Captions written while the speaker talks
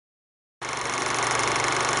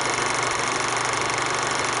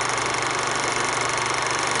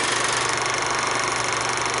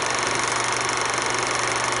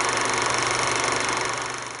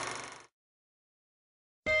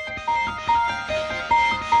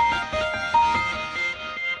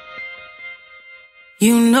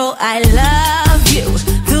You know I love you,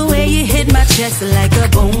 the way you hit my chest like a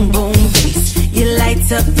boom boom bass. You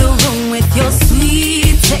light up the room with your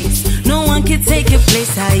sweet taste. No one can take your place,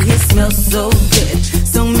 how you smell so good.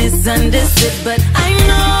 So misunderstood, but I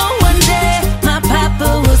know one day my papa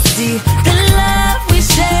will see the love we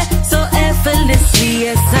share so effortlessly.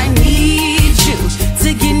 Yes, I need you to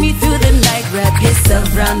get me through the night. Wrap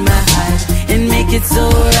yourself around my heart and make it so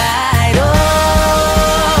right. Oh,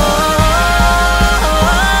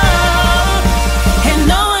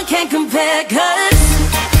 compare, 'cause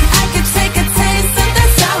I could take a taste of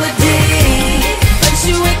that sour day, but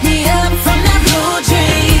you wake me up from that blue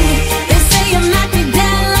dream. They say you knock me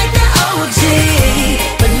down like the OG,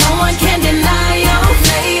 but no one can deny your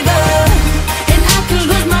flavor. And I could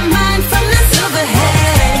lose my mind from the silver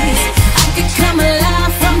haze. I could come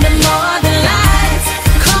alive from the northern lights.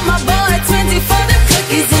 Call my boy 20 for the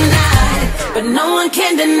cookies tonight, but no one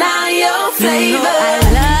can deny your flavor. I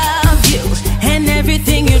love you and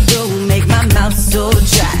everything you do make my mouth so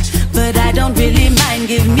dry, but I don't really mind.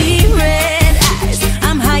 Give me red eyes,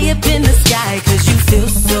 I'm high up in the sky, 'cause you feel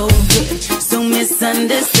so good, so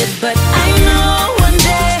misunderstood. But I know one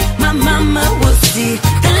day my mama will see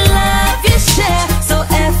the love you share so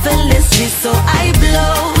effortlessly. So I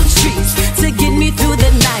blow trees to get me through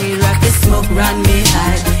the night. Rock the smoke round me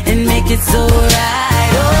high and make it so right.